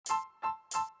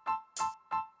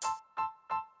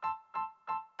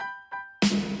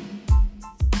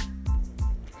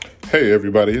Hey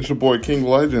everybody, it's your boy King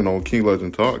Legend on King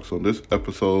Legend Talks. On this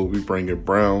episode, we bring in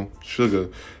Brown Sugar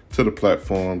to the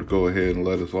platform to go ahead and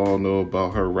let us all know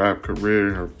about her rap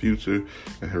career, her future,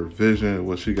 and her vision, and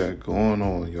what she got going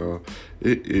on, y'all.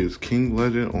 It is King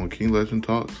Legend on King Legend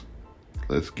Talks.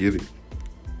 Let's get it.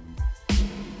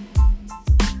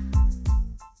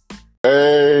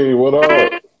 Hey, what Hey,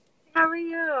 up? how are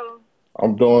you?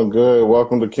 I'm doing good.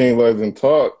 Welcome to King Legend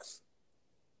Talks.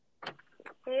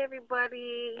 Hey,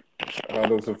 everybody. How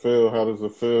does it feel? How does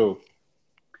it feel?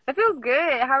 It feels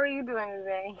good. How are you doing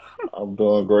today? I'm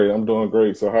doing great. I'm doing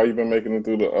great. So, how you been making it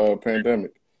through the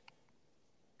pandemic?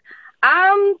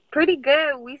 I'm pretty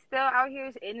good. We still out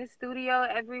here in the studio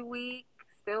every week,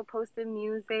 still posting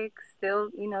music, still,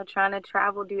 trying to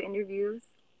travel, do interviews.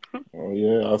 Oh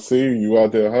yeah, I see you. You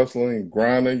out there hustling,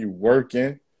 grinding, you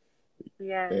working.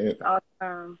 Yes, And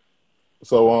awesome.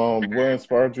 so, what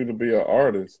inspired you to be an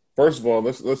artist? First of all,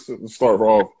 let's start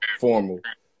off formal.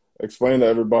 Explain to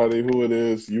everybody who it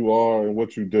is you are and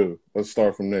what you do. Let's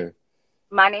start from there.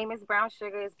 My name is Brown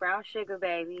Sugar. It's Brown Sugar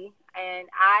Baby. And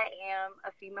I am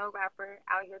a female rapper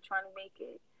out here trying to make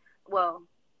it. Well,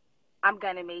 I'm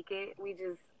gonna make it. We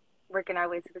just working our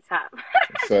way to the top.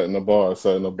 Setting the bar,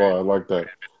 setting the bar. I like that.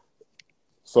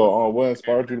 So, what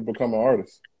inspired you to become an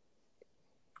artist?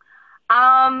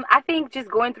 I think just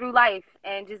going through life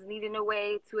and just needing a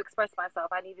way to express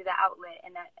myself. I needed an outlet,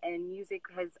 and music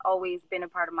has always been a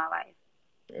part of my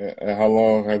life. And how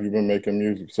long have you been making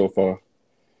music so far?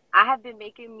 I have been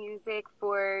making music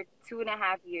for 2.5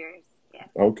 years. Yes.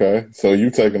 Okay, so you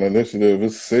taking initiative.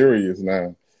 It's serious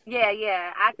now. Yeah,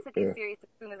 yeah. I took it Yeah, serious as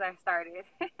soon as I started.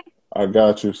 I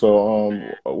got you. So,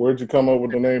 where'd you come up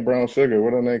with the name Brown Sugar?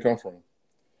 Where did the name come from?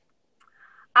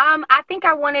 I think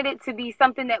I wanted it to be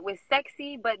something that was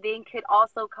sexy, but then could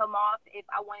also come off if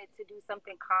I wanted to do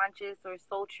something conscious or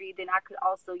sultry, then I could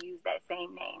also use that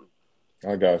same name.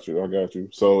 I got you. I got you.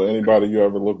 So anybody you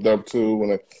ever looked up to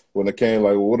when it came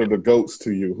like, well, what are the goats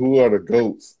to you? Who are the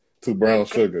goats to The Brown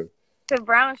Sugar? To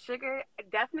Brown Sugar,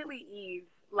 definitely Eve.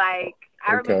 Like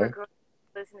I remember Okay. growing up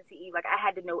listening to Eve. Like I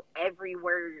had to know every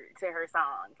word to her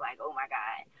songs. Like oh my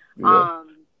god. Yeah.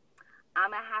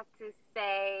 I'm gonna have to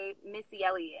say Missy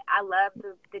Elliott. I love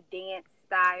the dance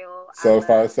style. I love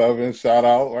 757, shout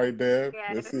out right there.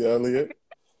 yes. Missy Elliott.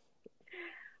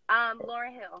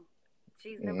 Lauren Hill.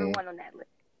 She's number Hmm. one on that list.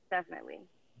 Definitely.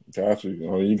 Got you.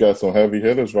 Oh, you got some heavy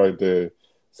hitters right there.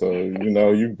 So,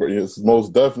 it's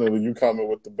most definitely you coming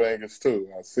with the bangers too.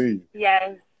 I see you.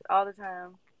 Yes, all the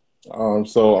time.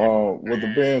 With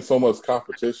there being so much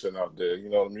competition out there,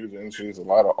 the music industry, there's a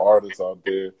lot of artists out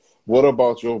there. What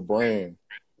about your brand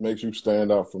makes you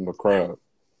stand out from the crowd?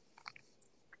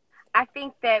 I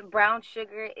think that Brown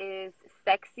Sugar is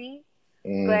sexy,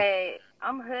 Mm, but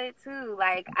I'm hood too.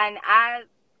 Like and I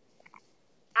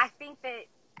think that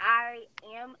I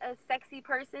am a sexy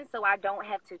person, so I don't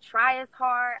have to try as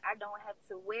hard. I don't have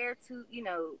to wear too,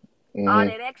 all hmm.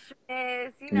 that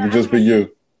extraness. You I just can be have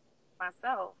you.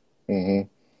 myself. Hmm.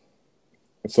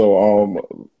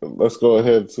 So, let's go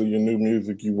ahead to your new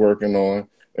music you working on.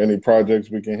 Any projects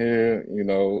we can hear?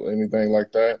 Anything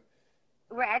like that?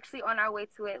 We're actually on our way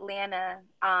to Atlanta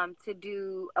to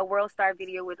do a World Star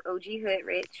video with OG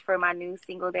Hoodrich for my new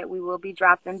single that we will be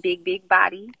dropping, Big Big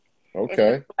Body. It's a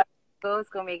Okay, single. It's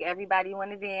gonna make everybody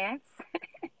want to dance.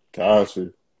 got you.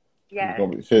 You're Yes,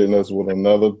 gonna be hitting us with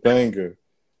another banger,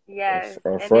 yes. a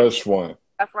And then fresh one.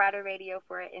 Rough Rider Radio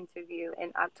for an interview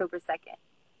in October 2nd.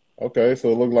 Okay, so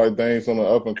it looked like things on the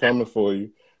up and coming for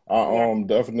you. Yeah. I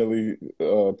definitely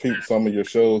peeped some of your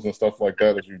shows and stuff like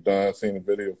that as you've done, seen the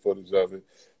video footage of it.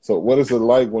 So what is it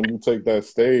like when you take that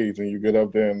stage and you get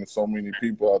up there and there's so many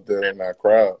people out there in that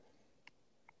crowd?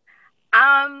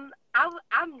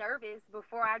 I'm nervous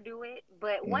before I do it,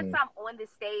 but once Hmm. I'm on the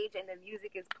stage and the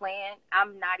music is playing,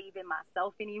 I'm not even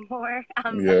myself anymore.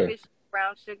 I'm Yeah, officially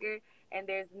Brown Sugar, and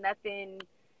there's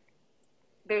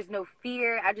no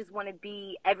fear. I just want to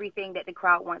be everything that the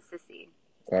crowd wants to see.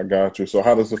 I got you. So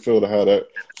how does it feel to have that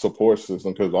support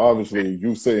system? Because obviously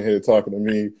you sitting here talking to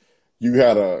me, you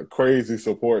had a crazy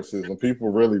support system. People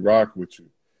really rock with you.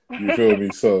 You feel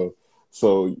me? So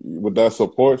with that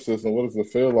support system, what does it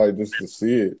feel like just to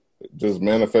see it just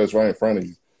manifest right in front of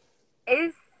you?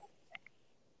 It's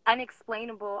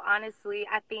unexplainable, honestly.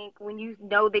 I think when you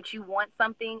know that you want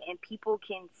something and people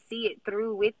can see it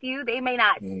through with you, they may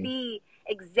not Mm-hmm. see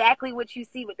exactly what you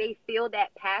see, but they feel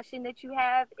that passion that you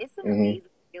have. It's an Mm-hmm. amazing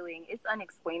feeling. It's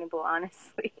unexplainable,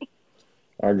 honestly.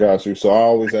 I got you. So I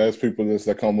always ask people this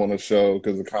that come on the show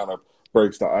because it kind of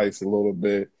breaks the ice a little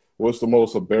bit. What's the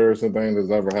most embarrassing thing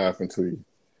that's ever happened to you?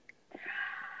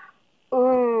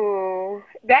 Ooh.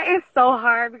 That is so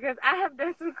hard because I have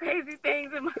done some crazy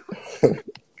things in my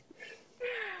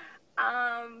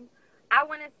I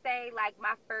want to say like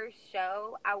my first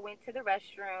show, I went to the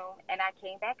restroom and I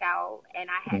came back out and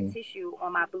I had tissue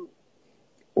on my boot.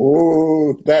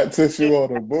 Oh, that tissue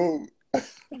on the boot.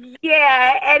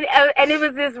 Yeah, and it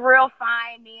was this real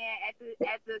fine man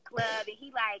at the club, and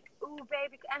he like, ooh,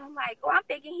 baby, and I'm like, oh, I'm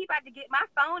thinking he about to get my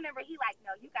phone number. He like,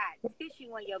 no, you got tissue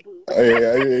on your boob.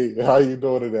 Hey, how you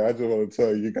doing today? I just want to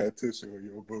tell you, you got tissue on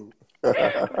your boot.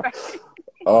 Right.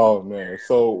 Oh man!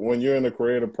 So when you're in the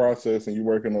creative process and you're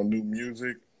working on new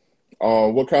music,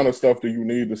 what kind of stuff do you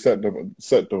need to set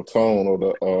the tone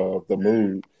or the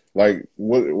mood? Like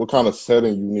what kind of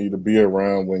setting you need to be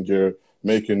around when you're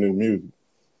making new music?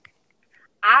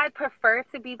 I prefer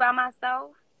to be by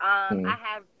myself. Mm-hmm. I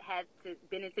have had to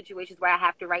been in situations where I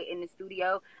have to write in the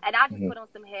studio, and I just Mm-hmm. put on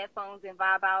some headphones and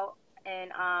vibe out.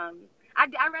 And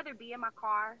I'd rather be in my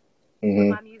car with Mm-hmm.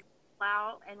 my music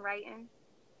loud and writing.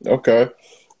 Okay.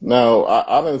 Now,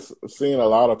 I've seen a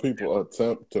lot of people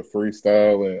attempt to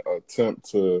freestyle and attempt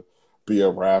to be a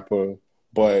rapper,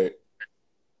 but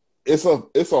it's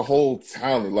a whole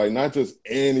talent. Like not just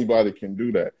anybody can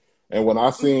do that. And when I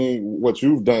seen what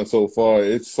you've done so far,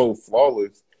 it's so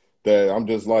flawless that I'm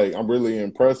just like I'm really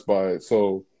impressed by it.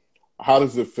 So, how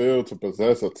does it feel to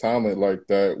possess a talent like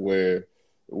that, where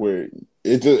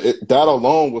that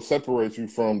alone will separate you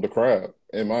from the crowd,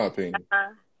 in my opinion. Uh,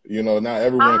 Not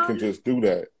everyone can um, just do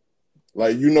that.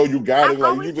 Like, you got I've it.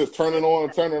 Like, always you just turn it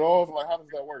on, turn it off. Like, how does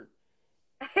that work?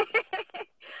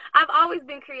 I've always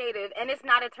been creative, and it's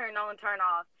not a turn on, turn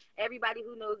off. Everybody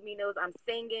who knows me knows I'm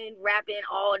singing, rapping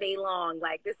all day long.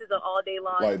 Like this is an all day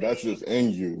long Like, that's thing. just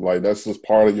in you. Like, that's just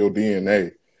part of your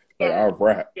DNA. Like, I Yes,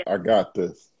 rap. yes, I got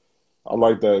this. I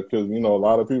like that because, a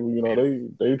lot of people,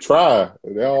 they try.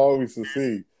 They don't always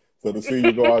succeed. So to see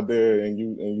you go out there and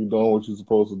you doing what you're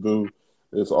supposed to do,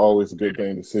 it's always a good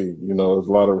thing to see. It's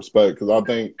a lot of respect because I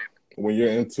think when you're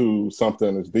into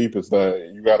something as deep as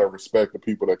that, you got to respect the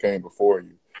people that came before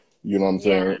you. You know what I'm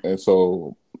yeah, saying? And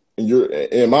so,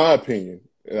 in my opinion,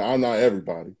 and I'm not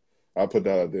everybody. I put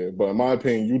that out there, but in my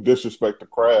opinion, you disrespect the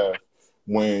craft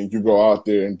when you go out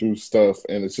there and do stuff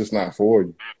and it's just not for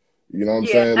you. You know what I'm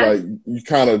yeah, saying? Like you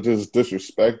kind of just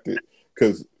disrespect it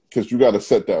because you got to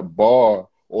set that bar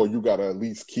or you got to at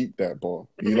least keep that bar.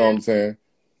 You know what mhm, I'm saying?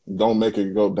 Don't make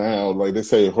it go down. Like they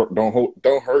say, don't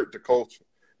hurt the culture.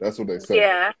 That's what they say.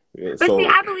 yeah. Yeah. But see, So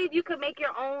I believe you could make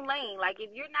your own lane. Like if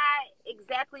you're not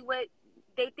exactly what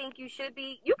they think you should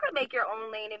be, you could make your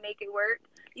own lane and make it work.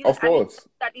 of I mean, course,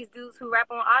 got these dudes who rap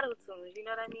on auto tunes. You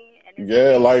know what I mean? And it's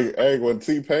yeah. amazing. Like hey, when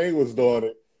T-Pain was doing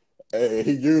it, hey,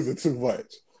 he used it too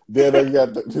much. Then you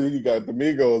got the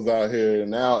Migos out here,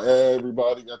 and now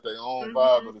everybody got their own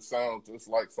vibe, Hmm. but it sounds just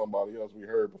like somebody else we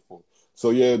heard before. So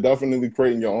yeah, definitely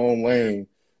creating your own lane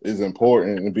is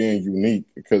important and being unique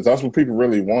because that's what people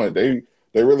really want. They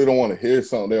really don't want to hear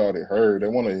something they already heard. They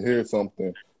want to hear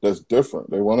something that's different.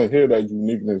 They want to hear that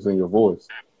uniqueness in your voice.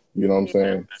 You know what I'm Yeah.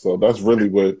 saying? So that's really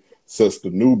what sets the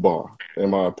new bar, in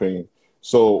my opinion.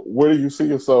 So where do you see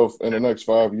yourself in the next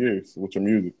 5 years with your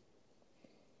music?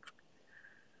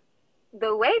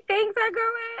 The way things are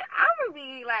going, I'm gonna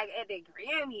be like at the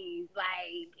Grammys,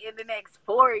 like in the next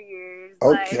 4 years.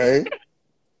 Like, Okay.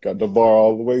 Got the bar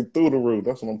all the way through the roof.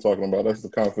 That's what I'm talking about. That's the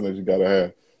confidence you gotta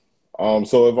have.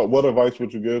 So what advice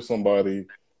would you give somebody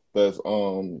that's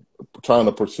trying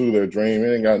to pursue their dream?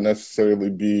 It ain't got to necessarily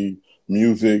be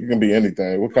music. It can be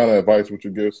anything. What kind of advice would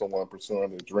you give someone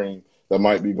pursuing their dream that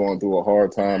might be going through a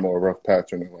hard time or a rough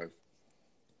patch in their life?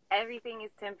 everything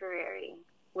is temporary.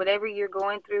 Whatever you're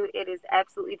going through, it is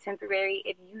absolutely temporary.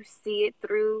 If you see it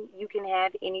through, you can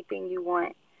have anything you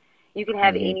want. You can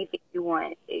have Hmm. anything you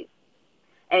want.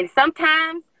 And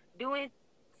sometimes doing,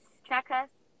 can I cuss?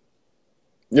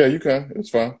 Yeah, you can. It's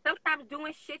fine. Sometimes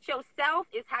doing shit yourself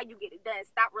is how you get it done.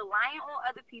 Stop relying on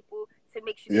other people to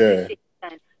make sure that your Yeah. shit is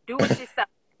done. Do it yourself.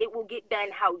 It will get done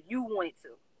how you want it to.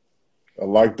 I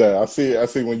like that. I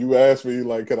see when you ask me,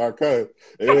 like, can I cut?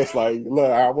 It's like, look,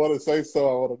 I want to say so.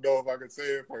 I want to know if I can say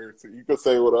it first. You can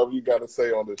say whatever you got to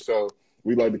say on the show.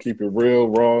 We like to keep it real,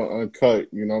 raw, uncut.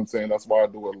 You know what I'm saying? That's why I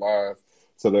do it live.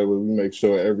 So that way we make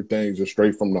sure everything's just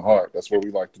straight from the heart. That's what we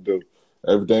like to do.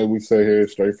 Everything we say here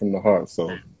is straight from the heart.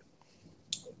 So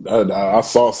I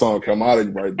saw something come out of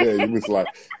you right there. You was like,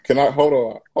 can I,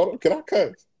 hold on, can I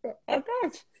cut? I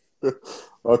got you.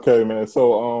 Okay, man.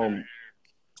 So,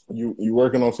 you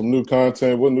working on some new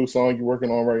content? What new song you working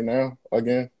on right now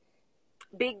again?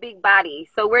 Big body.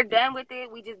 So we're done with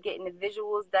it. We just getting the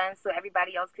visuals done so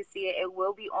everybody else can see it. It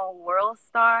will be on World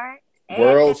Star and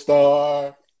World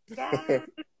Star. Netflix.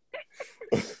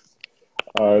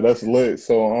 All right, that's lit.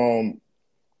 So,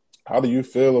 how do you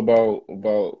feel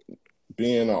about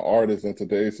being an artist in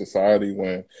today's society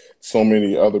when so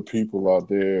many other people out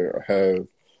there have,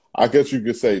 I guess you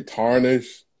could say,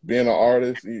 tarnished being an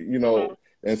artist, Mhm.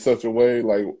 in such a way?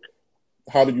 Like,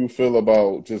 how do you feel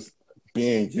about just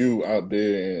being you out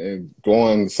there and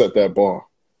going and set that bar?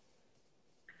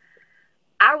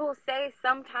 I will say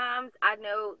sometimes I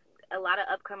know a lot of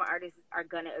upcoming artists are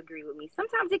gonna agree with me.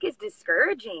 Sometimes it gets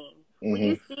discouraging when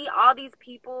you Hmm. see all these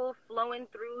people flowing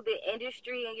through the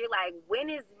industry, and you're like, when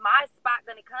is my spot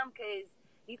gonna come? Because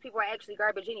these people are actually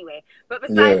garbage anyway. But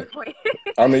besides Yeah. the point.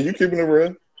 I mean, you keeping it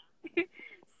real.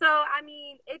 So I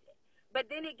mean it, but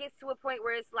then it gets to a point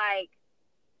where it's like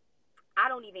I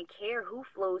don't even care who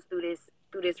flows through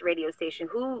this radio station.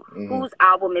 Hmm. Whose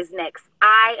album is next?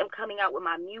 I am coming out with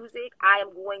my music. I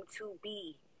am going to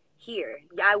be here.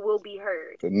 I will be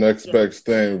heard. The next Yeah, best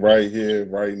thing right here,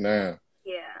 right now.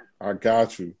 yeah, I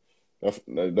got you. That's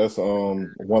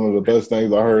one of the best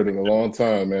things I heard in a long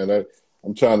time, man. That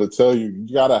I'm trying to tell you,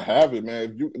 you gotta have it,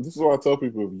 man. This is what I tell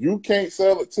people: if you can't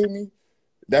sell it to me,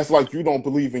 that's like you don't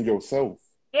believe in yourself.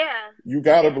 yeah, You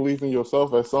gotta yeah, believe in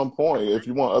yourself at some point. If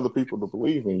you want other people to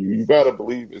believe in you, you gotta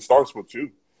believe. It starts with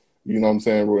you. You know what I'm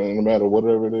saying? No matter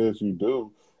whatever it is you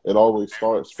do, it always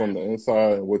starts from the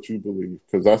inside and what you believe,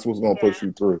 because that's what's gonna push yeah,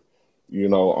 you through.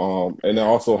 And then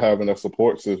also having a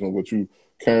support system, which you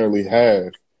currently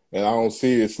have, and I don't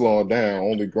see it slowing down,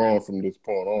 only growing from this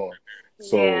point on.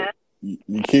 So yeah,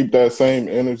 you keep that same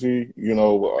energy,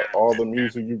 all the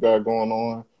music you got going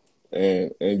on,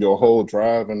 and your whole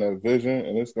drive and that vision,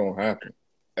 and it's gonna happen.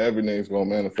 Everything's gonna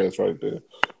manifest right there.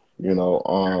 You know.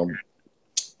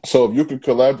 So if you could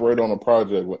collaborate on a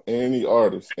project with any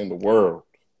artist in the world,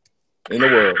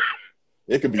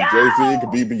 it could be Jay-Z, it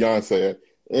could no. be Beyonce,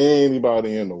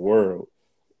 anybody in the world,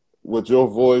 with your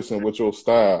voice and with your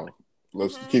style,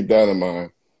 let's Hmm. keep that in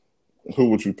mind.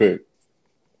 Who would you pick?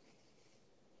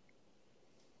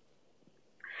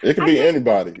 It could I be think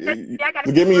anybody. I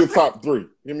gotta Give pick me one your person. top three.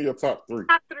 Give me your top three.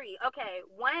 Top three. Okay.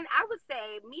 One, I would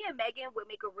say me and Megan would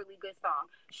make a really good song.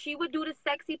 She would do the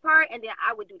sexy part, and then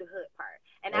I would do the hood part.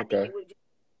 And I think Okay.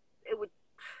 it would.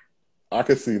 I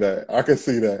can see that. I can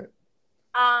see that.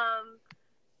 Um,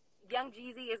 Young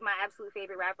Jeezy is my absolute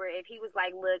favorite rapper. If he was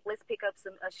like, "Look, let's pick up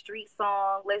a street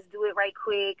song. Let's do it right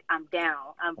quick," I'm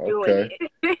down. I'm doing Okay.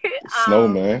 it. um,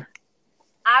 Snowman.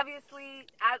 Obviously,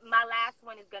 my last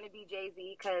one is gonna be Jay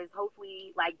Z because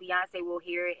hopefully, like Beyonce will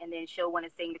hear it and then she'll want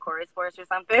to sing the chorus for us or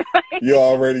something. You're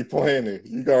already planning.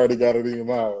 You already got it in your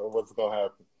mind of what's gonna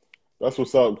happen. That's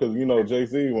what's up because Jay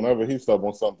Z, whenever he step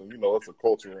on something, it's a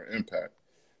cultural impact.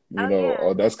 Oh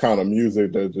yeah. That's kind of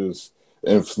music that just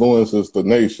influences the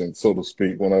nation, so to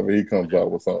speak. Whenever he comes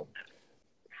out with something.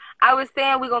 I was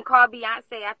saying we're gonna call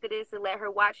Beyonce after this and let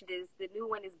her watch this. The new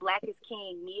one is Black is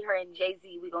King. Me, her, and Jay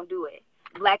Z. We're gonna do it.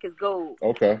 Black is gold.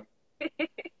 Okay,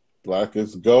 black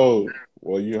is gold.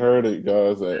 Well, you heard it,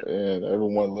 guys, and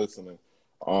everyone listening.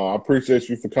 I appreciate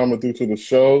you for coming through to the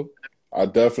show. I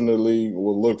definitely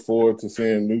will look forward to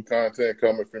seeing new content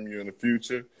coming from you in the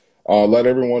future. Let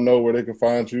everyone know where they can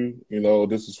find you.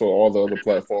 This is for all the other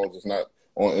platforms. It's not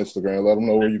on Instagram. Let them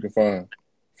know where you can find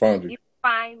you. You can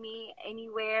find me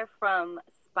anywhere from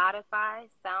Spotify,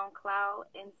 SoundCloud,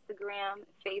 Instagram,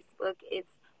 Facebook.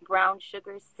 It's Brown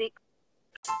Sugar 6.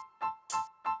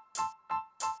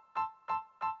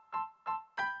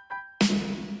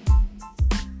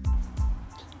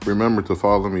 Remember to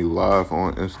follow me live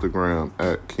on Instagram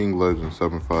at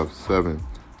KingLegend757.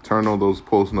 Turn on those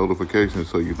post notifications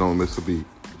so you don't miss a beat.